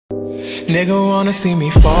Nigga wanna see me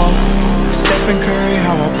fall. Stephen Curry,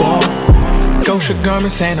 how I ball. Gosha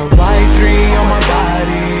garments and a white 3 on my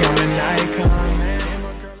body. I'm an icon, man.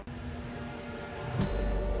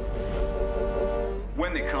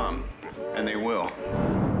 When they come, and they will.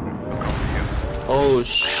 Oh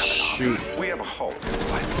shoot. We have a Hulk.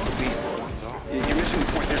 You're missing the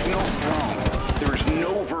point. There's no throne. There is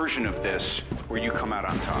no version of this where you come out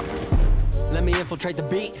on top. Let me infiltrate the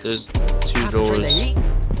beat. There's 2 doors.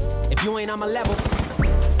 If you ain't on my level,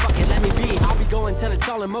 fuck it, let me be. I'll be going till it's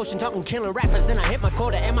all in motion, talking killing rappers. Then I hit my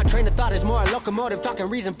quota, and my train of thought is more a locomotive. Talking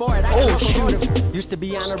reason for it. I got locomotives. Used to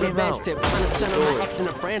be on a revenge tip, on a stun on my ex and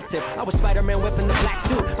a friend's tip. I was Spider-Man whipping the black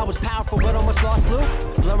suit. I was powerful, but almost lost Luke.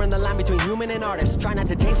 Blurring the line between human and artist. Try not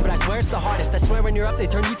to change, but I swear it's the hardest. I swear when you're up, they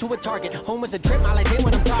turn you to a target. Home was a trip, all I did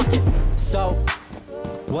when I'm talking. So,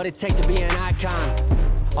 what it take to be an icon?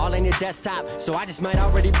 All in your desktop, so I just might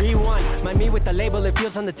already be one. My me with the label, it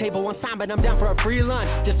feels on the table one sign, but I'm down for a free lunch.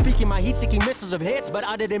 Just speaking my heat-seeking missiles of hits, but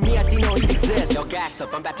other than me, I see no heat exist. Yo, gassed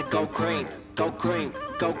up, I'm about to go green, go green,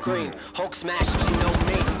 go green. Hulk smash, if she know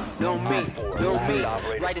me, know me, know me.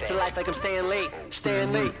 Write it to life like I'm Stan Lee,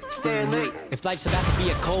 Stan Lee, Stan Lee. If life's about to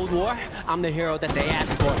be a cold war, I'm the hero that they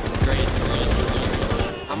asked for. Green.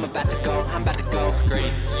 I'm about to go, I'm about to go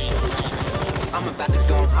green. I'm about to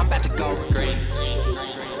go, I'm about to go green.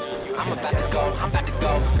 I'm about to go, I'm about to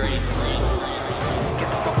go green. Get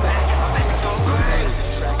the fuck back, I'm about to go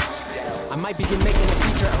green. I might begin making a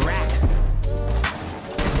feature a rap.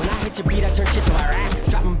 Cause when I hit your beat, I turn shit to Iraq.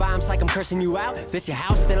 Dropping bombs like I'm cursing you out. This your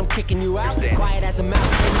house, then I'm kicking you out. Quiet as a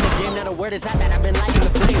mouse, and again, not a word is out that I've been lighting the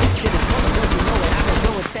flame. Shit is going, don't you know it? I've been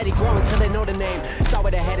blowing, steady growing till they know the name. Saw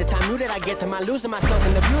it ahead of time, knew that I get to my losing myself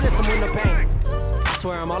in the view that some window pain. I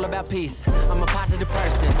swear I'm all about peace, I'm a positive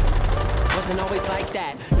person. Wasn't always like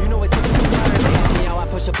that. You know it took me some time. They ask me how I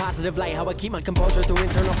push a positive light, how I keep my composure through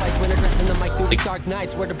internal fights when addressing the mic through the dark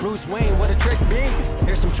nights. Where the Bruce Wayne, what a trick be.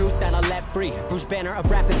 Here's some truth that I'll let free. Bruce Banner of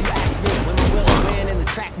rap if you ask me. When my will is win and the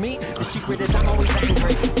track meet, the secret is I'm always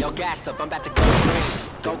angry. Yo, gassed up, I'm about to go green.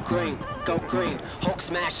 Go green, go green. Hulk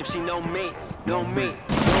smash if she know me, know me,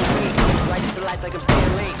 know me. Right to life like I'm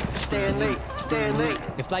Stan Lee, Stan Lee, Stan Lee.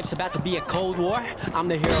 If life's about to be a cold war, I'm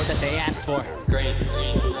the hero that they asked for. Green.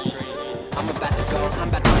 I'm about to go, I'm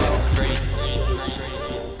about to go green.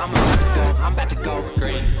 I'm about to go, I'm about to go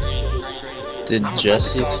green. Did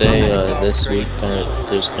Jesse say this week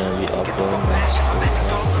there's gonna be uploading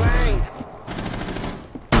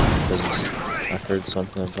because I heard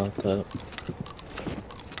something about that.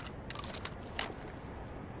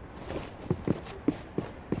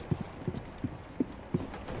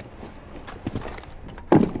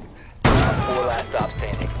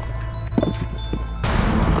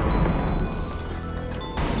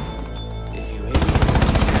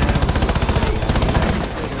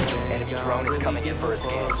 Coming in for a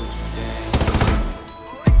scan.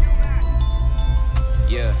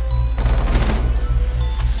 Yeah.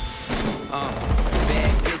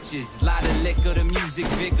 Bad bitches, lot of liquor, the music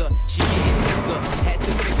bigger. She getting thicker, had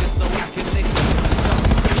to pick her so I could lick her.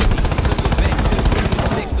 Talking crazy, took her back to the river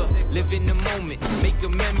sticker. Live in the moment, make a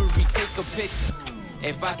memory, take a picture.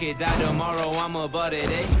 If I could die tomorrow, I'm about it,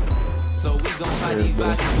 eh? So we gon' find these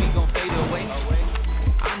bodies, we gon' fade away.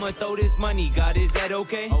 I'ma throw this money, God, is that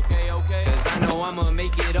okay? Okay. Cause I know I'ma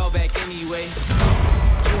make it all back anyway.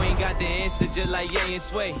 You ain't got the answer, just like Ye and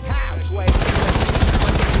Sway. I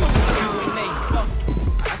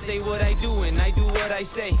say what I do and I do what I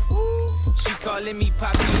say. She calling me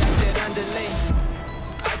Poppy, I said underlay.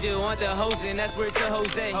 I just want the hoes and that's word to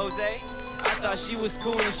Jose. I thought she was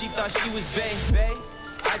cool and she thought she was bae.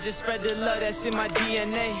 I just spread the love that's in my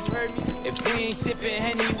DNA. If we ain't sippin'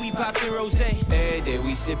 Henny, we poppin' rosé. Every day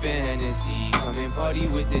we sippin' Hennessy. Come and party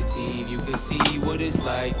with the team. You can see what it's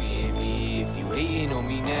like being me. If you hating on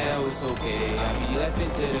me now, it's okay. I be left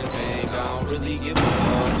into the bank. I don't really give a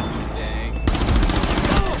fuck what you think.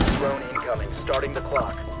 Drone incoming, starting the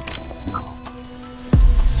clock.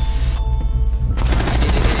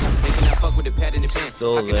 Fuck with the pad in the pen.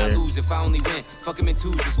 How can I lose if I only win? Fuck him in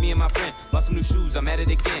twos, just me and my friend. Bought some new shoes, I'm at it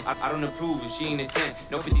again. I don't approve if she ain't a 10.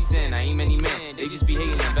 No 50 cent, I ain't many men. They just be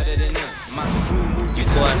hating, I'm better than them. My crew movies,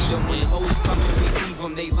 when hoes come and we leave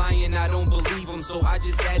them. They lying, I don't believe them. So I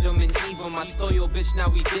just add them and leave them. I stole your bitch, now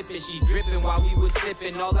we dipping. She dripping while we was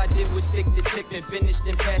sipping. All I did was stick the tip and finished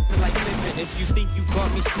and passed it like flipping. If you think you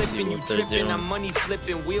caught me slipping, you tripping. I'm money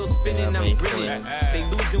flipping, wheels spinning, I'm grinning. They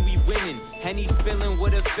losing, we winning. Henny spilling,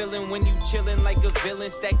 what a feeling when you chillin' like a villain.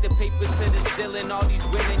 Stack the paper to the ceiling. All these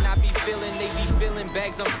women I be feeling, they be feeling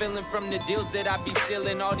bags I'm feeling from the deals that I be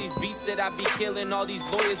sealing. All these beats that I be killing, all these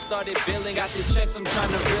lawyers started billing. Got the checks I'm trying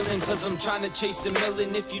to reel in, cause I'm trying to chase a million.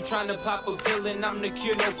 villain. If you tryna pop a pillin', I'm the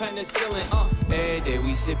cure, no penicillin. Every day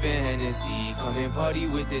we sippin' Hennessy, come and party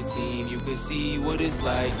with the team. You can see what it's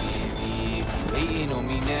like being me. If you hating on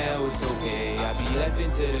me now, it's okay. I be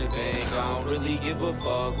laughing to the bank. I don't really give a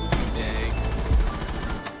fuck what you think.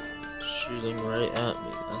 Shooting right at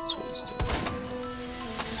me. That's what he's doing.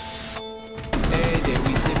 Every day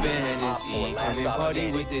we sippin' Hennessy, come and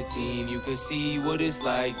party with the team. You can see what it's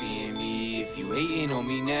like being me. If you hating on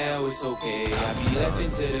me now, it's okay. I be laughing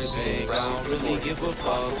to the bank. I don't really give a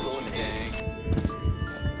fuck what you think.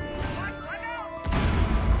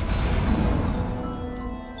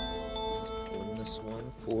 Win this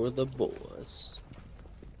one for the boys.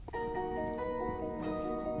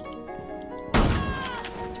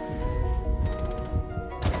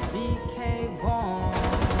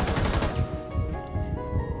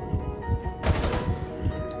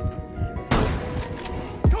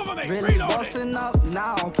 Really busting up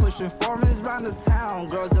now, pushing formers round the town.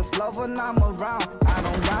 Girls just love when I'm around. I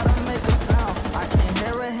don't gotta make a sound. I can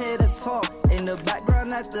hear a hater talk in the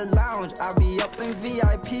background at the lounge. I be up in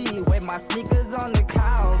VIP with my sneakers on the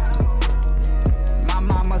couch. My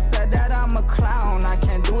mama said that I'm a clown. I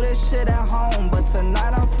can't do this shit at home, but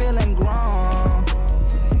tonight I'm feeling grown.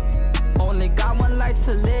 Only got one life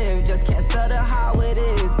to live, just can't settle how it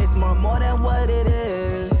is. It's more than what it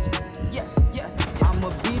is. I'ma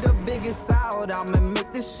be the biggest out, I'ma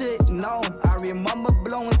make this shit known. I remember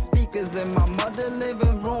blowing speakers in my mother's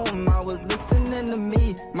living room. I was listening to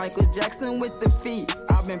me, Michael Jackson with the feet.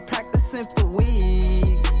 I've been practicing for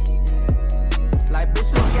weeks. Like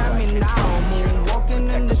bitch, look at me now, walking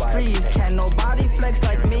in the streets. Can't nobody flex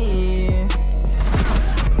like me.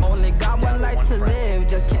 Only got one life to live,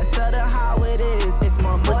 just can't settle how it is. It's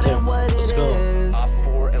more than what it is.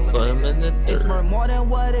 Put him in the It's third. more than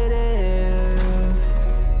what it is.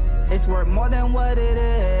 It's worth more than what it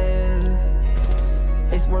is.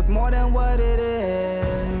 It's worth more than what it is.